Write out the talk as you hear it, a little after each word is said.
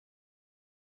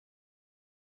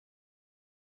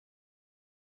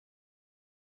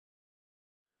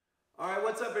All right,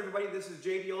 what's up, everybody? This is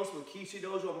JD Olson with Kishi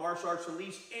Dojo Martial Arts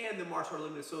Unleashed and the Martial Arts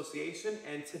Limited Association.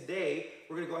 And today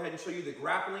we're going to go ahead and show you the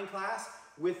grappling class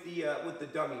with the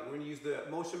dummy. We're going to use the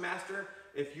Motion Master.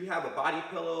 If you have a body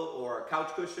pillow or a couch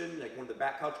cushion, like one of the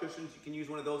back couch cushions, you can use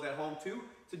one of those at home too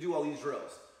to do all these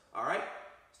drills. All right,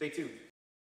 stay tuned.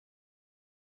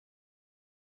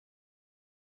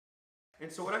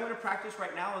 And so what I'm going to practice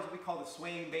right now is what we call the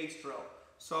swaying base drill.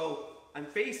 So I'm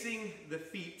facing the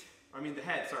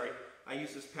head, sorry. I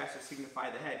use this patch to signify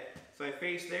the head. So I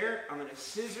face there, I'm going to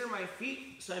scissor my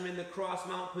feet so I'm in the cross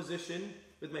mount position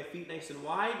with my feet nice and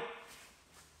wide.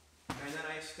 And then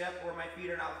I step where my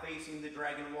feet are now facing the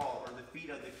dragon wall, or the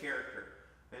feet of the character.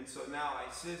 And so now I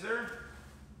scissor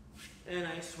and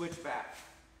I switch back.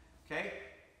 Okay?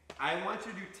 I want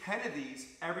you to do 10 of these.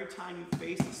 Every time you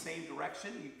face the same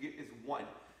direction, you get is 1.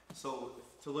 So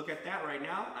to look at that right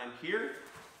now, I'm here.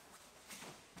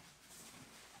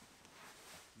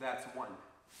 That's 1.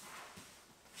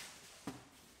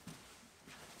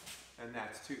 And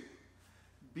that's 2.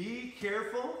 Be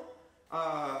careful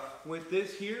with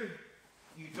this here.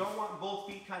 You don't want both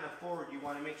feet kind of forward. You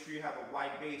want to make sure you have a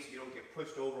wide base so you don't get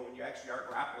pushed over when you actually are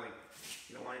grappling.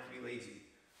 You don't want it to be lazy.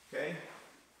 Okay?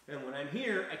 And when I'm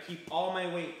here, I keep all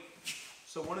my weight.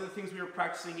 So one of the things we were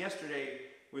practicing yesterday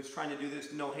was trying to do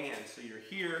this no hands. So you're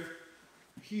here,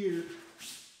 here,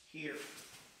 here,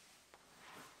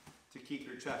 to keep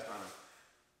your chest on it.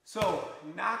 So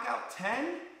knock out 10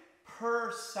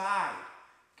 per side.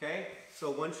 Okay?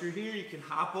 So once you're here, you can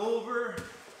hop over.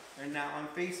 And now I'm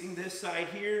facing this side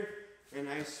here. And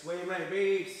I sway my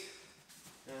base.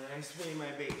 And I sway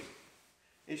my base.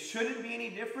 It shouldn't be any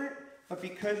different. But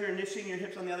because you're initiating your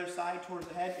hips on the other side towards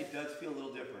the head, it does feel a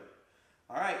little different.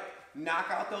 All right, knock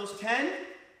out those 10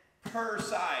 per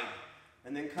side.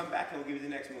 And then come back and we'll give you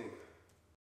the next move.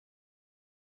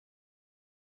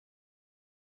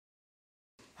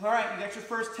 All right, you got your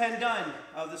first 10 done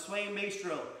of the swaying base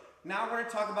drill. Now we're going to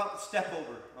talk about the step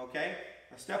over, okay?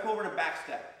 A step over and a back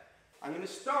step. I'm going to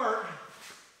start,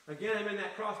 again, I'm in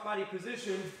that cross-body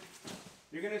position.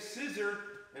 You're going to scissor,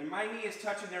 and my knee is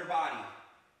touching their body.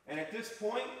 And at this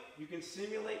point, you can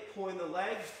simulate pulling the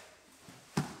leg,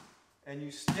 and you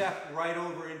step right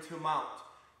over into mount.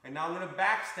 And now I'm going to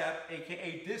back step,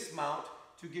 aka dismount,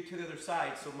 to get to the other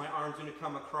side. So my arm's going to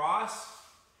come across,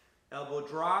 elbow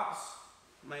drops,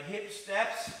 my hip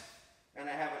steps, and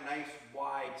I have a nice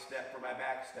wide step for my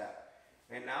back step.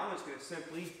 And now I'm just going to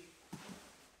simply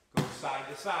go side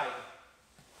to side.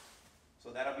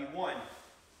 So that'll be 1.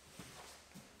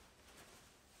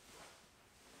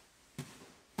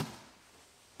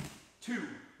 2,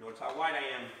 notice how wide I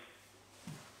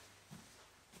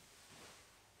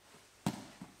am.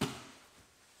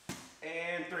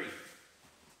 And 3.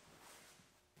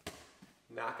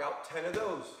 Knock out 10 of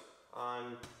those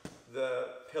on the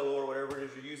pillow or whatever it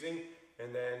is you're using,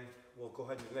 and then we'll go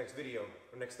ahead and do the next video,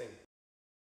 or next thing.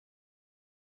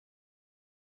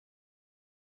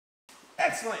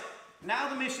 Excellent. Now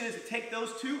the mission is to take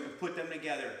those 2 and put them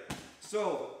together.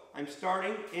 So I'm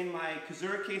starting in my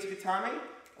Kazura Case Gatame.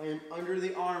 I am under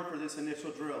the arm for this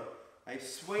initial drill. I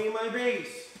sway my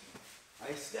base.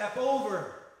 I step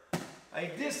over. I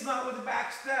dismount with the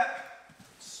back step.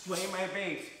 Sway my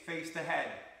base, face the head.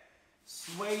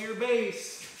 Sway your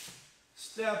base.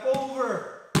 Step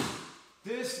over.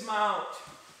 Dismount.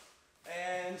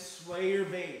 And sway your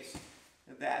base.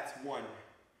 And that's 1.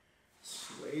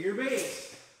 Sway your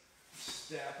base.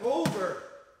 Step over.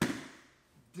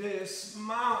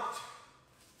 Dismount.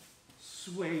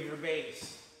 Sway your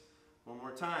base. One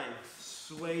more time.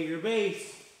 Sway your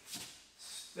base.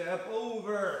 Step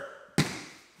over.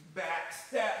 Back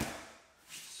step.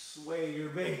 Sway your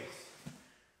base.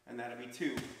 And that'll be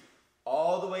 2.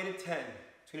 All the way to 10.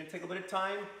 It's going to take a bit of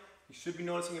time. You should be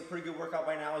noticing a pretty good workout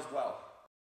by now as well.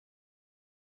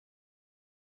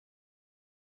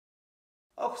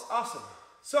 Oh, awesome.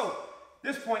 So,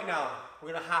 this point now, we're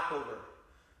going to hop over.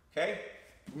 Okay?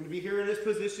 I'm going to be here in this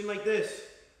position like this.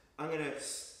 I'm going to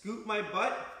scoop my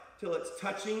butt till it's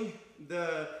touching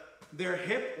their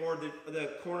hip or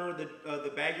the corner of the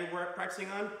bag you're practicing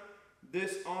on.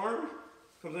 This arm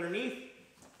comes underneath.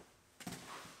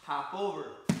 Hop over.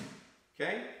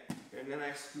 Okay? And then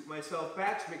I scoop myself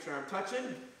back to make sure I'm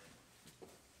touching.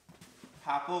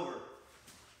 Hop over.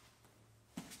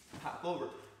 Hop over.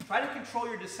 Try to control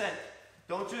your descent.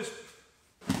 Don't just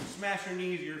smash your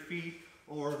knees, your feet,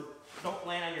 or don't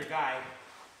land on your guy.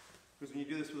 Because when you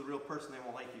do this with a real person, they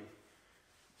won't like you.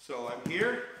 So I'm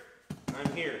here,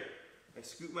 I'm here. I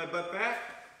scoop my butt back,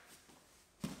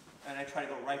 and I try to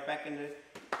go right back into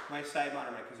my side mount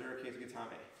or my Kazura Case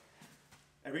Gatame.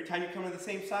 Every time you come to the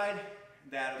same side,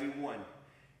 that'll be 1.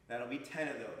 That'll be 10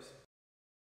 of those.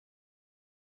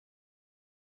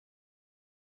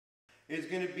 Is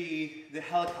going to be the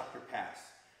helicopter pass.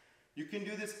 You can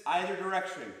do this either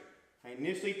direction. I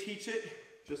initially teach it,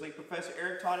 just like Professor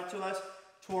Eric taught it to us,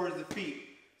 towards the feet.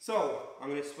 So, I'm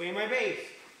going to sway my base.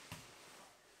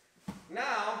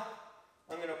 Now,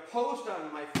 I'm going to post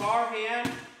on my far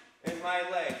hand and my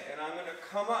leg, and I'm going to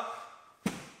come up,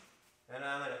 and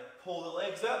I'm going to pull the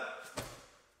legs up,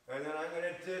 and then I'm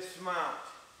going to dismount.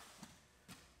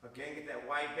 Again, get that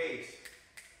wide base.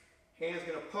 Hands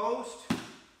going to post,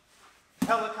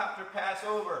 helicopter pass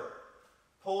over,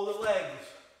 pull the legs,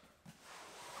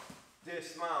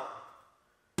 dismount,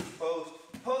 post,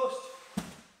 post,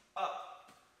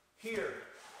 up, here,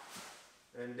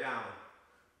 and down,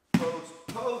 post,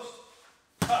 post,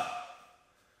 up,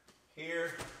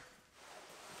 here,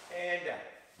 and down.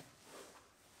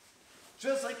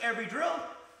 Just like every drill,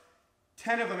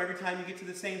 10 of them every time you get to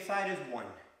the same side as one.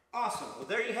 Awesome. Well,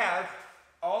 there you have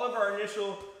all of our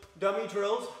initial dummy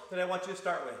drills that I want you to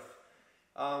start with.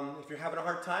 If you're having a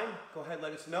hard time, go ahead and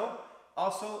let us know.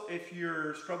 Also, if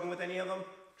you're struggling with any of them,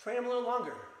 train them a little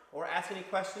longer or ask any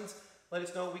questions. Let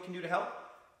us know what we can do to help.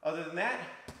 Other than that,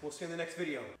 we'll see you in the next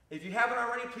video. If you haven't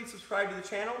already, please subscribe to the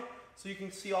channel so you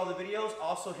can see all the videos.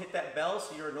 Also, hit that bell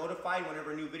so you're notified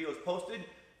whenever a new video is posted.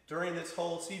 During this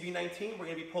whole CV19, we're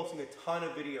going to be posting a ton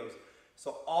of videos.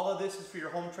 So all of this is for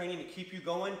your home training to keep you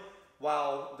going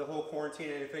while the whole quarantine,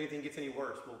 and if anything gets any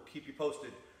worse, we'll keep you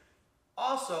posted.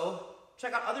 Also,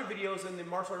 check out other videos in the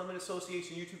Martial Art Unlimited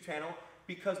Association YouTube channel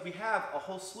because we have a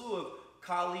whole slew of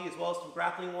Kali as well as some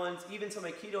grappling ones, even some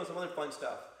Aikido and some other fun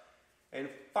stuff. And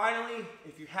finally,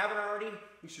 if you haven't already,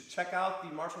 you should check out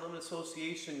the Martial Art Unlimited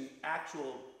Association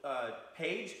actual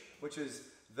page, which is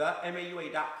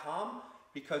themaua.com,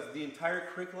 because the entire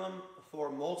curriculum for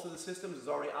most of the systems is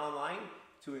already online,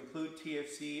 to include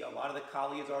TFC. A lot of the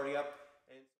Kali is already up.